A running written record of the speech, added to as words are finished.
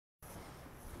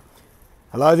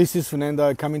Hello, this is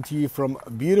Fernando coming to you from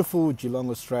beautiful Geelong,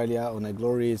 Australia on a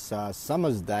glorious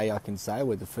summer's day, I can say.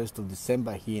 We're the 1st of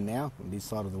December here now on this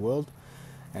side of the world,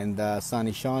 and sun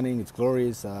is shining, it's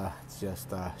glorious, it's just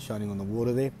shining on the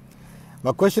water there.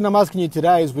 My question I'm asking you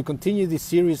today is we continue this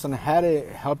series on how to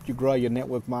help you grow your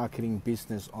network marketing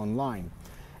business online.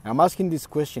 I'm asking this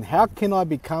question: how can I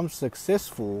become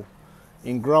successful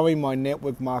in growing my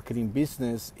network marketing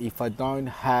business if I don't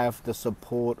have the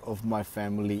support of my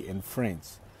family and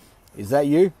friends? Is that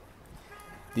you?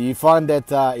 Do you find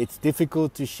that it's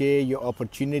difficult to share your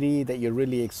opportunity that you're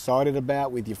really excited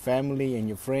about with your family and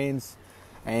your friends,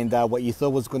 and what you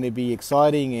thought was going to be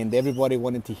exciting and everybody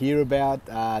wanted to hear about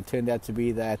turned out to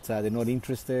be that they're not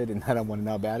interested and they don't want to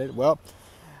know about it? Well,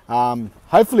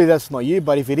 hopefully that's not you,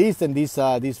 but if it is, then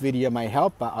this video may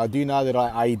help. I do know that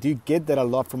I do get that a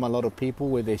lot from a lot of people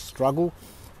where they struggle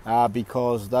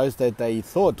because those that they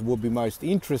thought would be most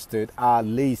interested are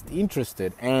least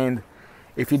interested. And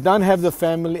if you don't have the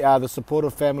family, the support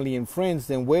of family and friends,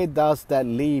 then where does that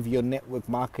leave your network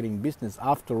marketing business?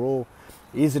 After all,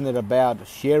 isn't it about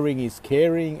sharing is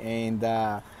caring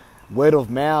and word of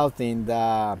mouth, and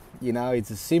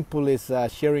it's as simple as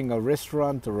sharing a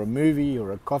restaurant or a movie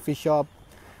or a coffee shop?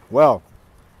 Well,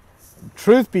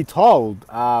 truth be told,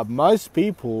 most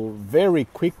people very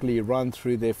quickly run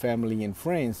through their family and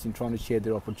friends in trying to share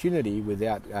their opportunity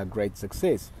without great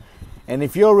success. And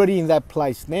if you're already in that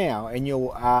place now and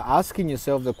you're asking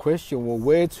yourself the question, well,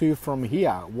 where to from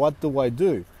here? What do I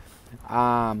do?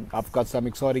 I've got some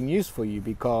exciting news for you,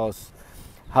 because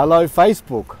hello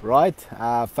Facebook, right?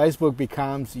 Facebook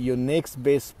becomes your next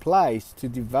best place to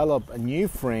develop new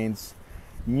friends,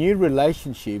 new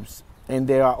relationships, and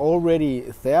there are already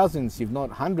thousands, if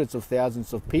not hundreds of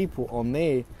thousands of people on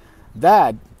there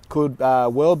that could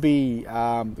well be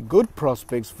good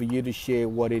prospects for you to share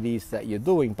what it is that you're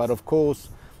doing. But of course,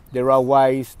 there are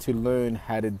ways to learn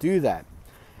how to do that.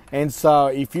 And so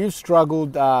if you've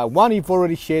struggled, one, you've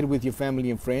already shared with your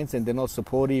family and friends and they're not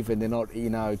supportive and they're not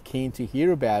keen to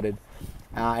hear about it,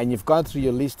 and you've gone through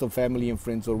your list of family and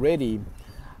friends already,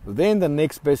 then the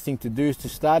next best thing to do is to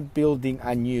start building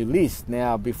a new list.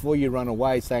 Now, before you run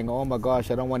away saying, oh my gosh,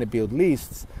 I don't want to build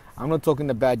lists, I'm not talking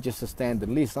about just a standard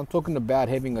list. I'm talking about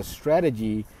having a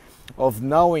strategy of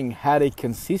knowing how to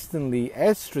consistently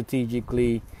and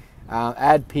strategically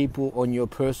add people on your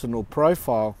personal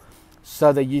profile,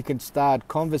 so that you can start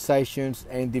conversations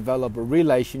and develop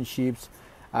relationships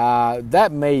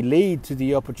that may lead to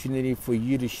the opportunity for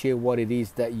you to share what it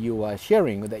is that you are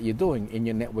sharing or that you're doing in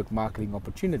your network marketing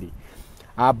opportunity.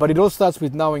 But it all starts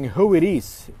with knowing who it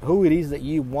is that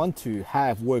you want to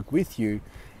have work with you.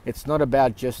 It's not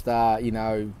about just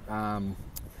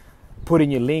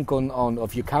putting your link on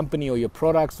of your company or your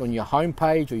products on your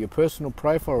homepage or your personal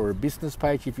profile or a business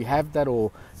page if you have that,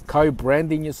 or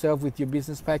co-branding yourself with your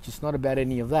business page. It's not about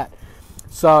any of that.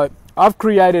 So I've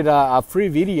created a free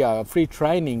video, a free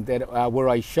training that where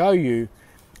I show you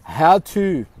how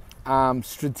to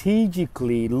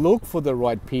strategically look for the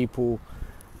right people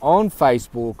on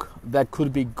Facebook that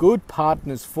could be good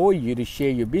partners for you to share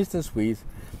your business with,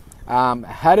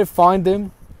 how to find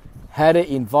them, how to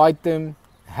invite them,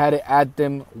 how to add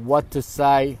them, what to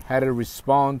say, how to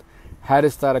respond, how to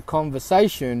start a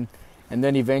conversation, and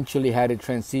then eventually how to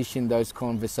transition those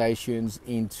conversations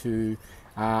into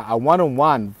a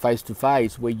one-on-one,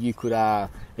 face-to-face, where you could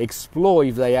explore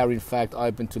if they are in fact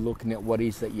open to looking at what it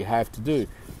is that you have to do.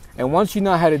 And once you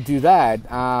know how to do that,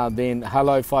 then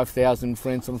hello 5,000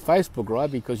 friends on Facebook, right?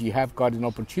 Because you have got an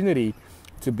opportunity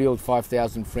to build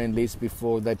 5,000 friend lists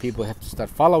before people have to start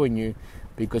following you,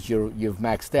 because you've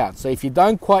maxed out. So if you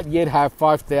don't quite yet have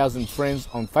 5,000 friends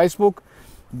on Facebook,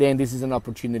 then this is an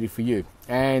opportunity for you.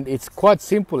 And it's quite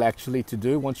simple actually to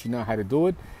do once you know how to do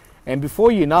it. And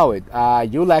before you know it,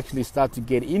 you'll actually start to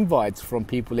get invites from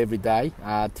people every day,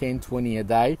 10, 20 a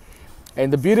day.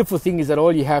 And the beautiful thing is that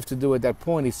all you have to do at that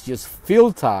point is just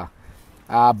filter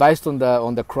based on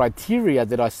the criteria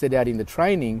that I set out in the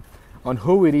training on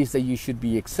who it is that you should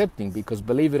be accepting, because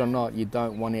believe it or not, you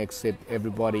don't want to accept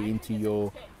everybody into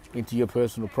your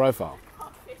personal profile.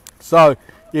 So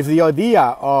if the idea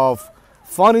of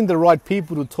finding the right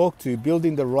people to talk to,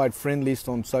 building the right friend list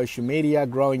on social media,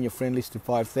 growing your friend list to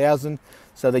 5,000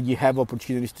 so that you have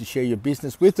opportunities to share your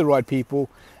business with the right people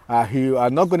who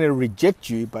are not going to reject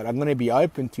you but are going to be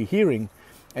open to hearing,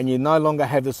 and you no longer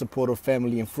have the support of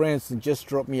family and friends, then just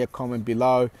drop me a comment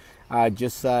below.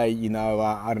 Just say,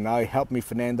 I don't know, help me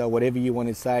Fernando, whatever you want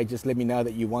to say. Just let me know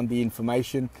that you want the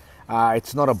information.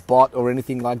 It's not a bot or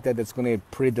anything like that that's going to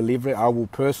pre-deliver it. I will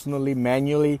personally,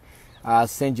 manually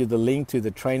send you the link to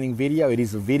the training video. It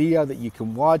is a video that you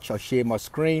can watch. I'll share my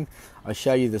screen. I'll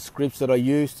show you the scripts that I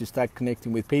use to start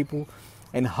connecting with people.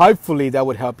 And hopefully that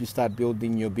would help you start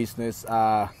building your business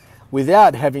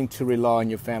without having to rely on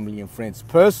your family and friends.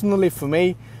 Personally, for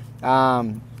me,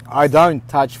 I don't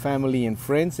touch family and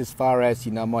friends as far as,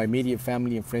 my immediate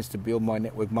family and friends to build my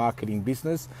network marketing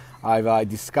business. I've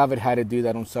discovered how to do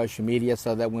that on social media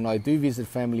so that when I do visit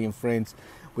family and friends,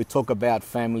 we talk about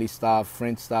family stuff,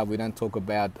 friend stuff. We don't talk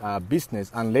about business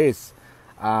unless,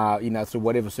 through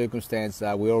whatever circumstance,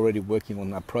 we're already working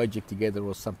on a project together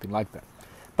or something like that.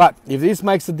 But if this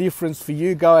makes a difference for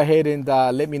you, go ahead and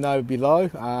let me know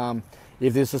below.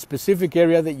 If there's a specific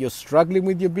area that you're struggling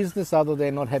with your business other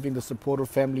than not having the support of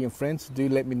family and friends, do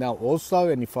let me know also.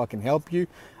 And if I can help you,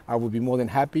 I would be more than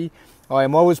happy. I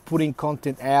am always putting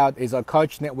content out as I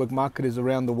coach network marketers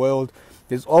around the world.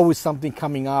 There's always something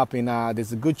coming up, and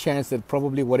there's a good chance that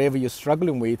probably whatever you're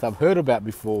struggling with, I've heard about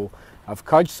before. I've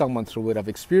coached someone through it. I've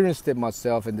experienced it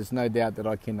myself, and there's no doubt that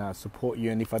I can support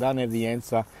you. And if I don't have the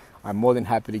answer, I'm more than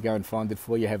happy to go and find it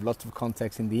for you. I have lots of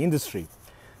contacts in the industry.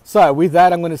 So with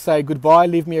that, I'm going to say goodbye.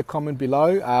 Leave me a comment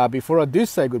below. Before I do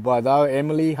say goodbye though,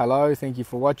 Emily, hello, thank you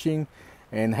for watching.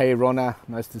 And hey, Ronna,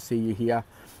 nice to see you here.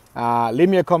 Leave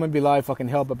me a comment below if I can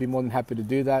help. I'd be more than happy to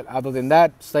do that. Other than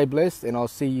that, stay blessed and I'll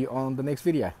see you on the next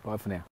video. Bye for now.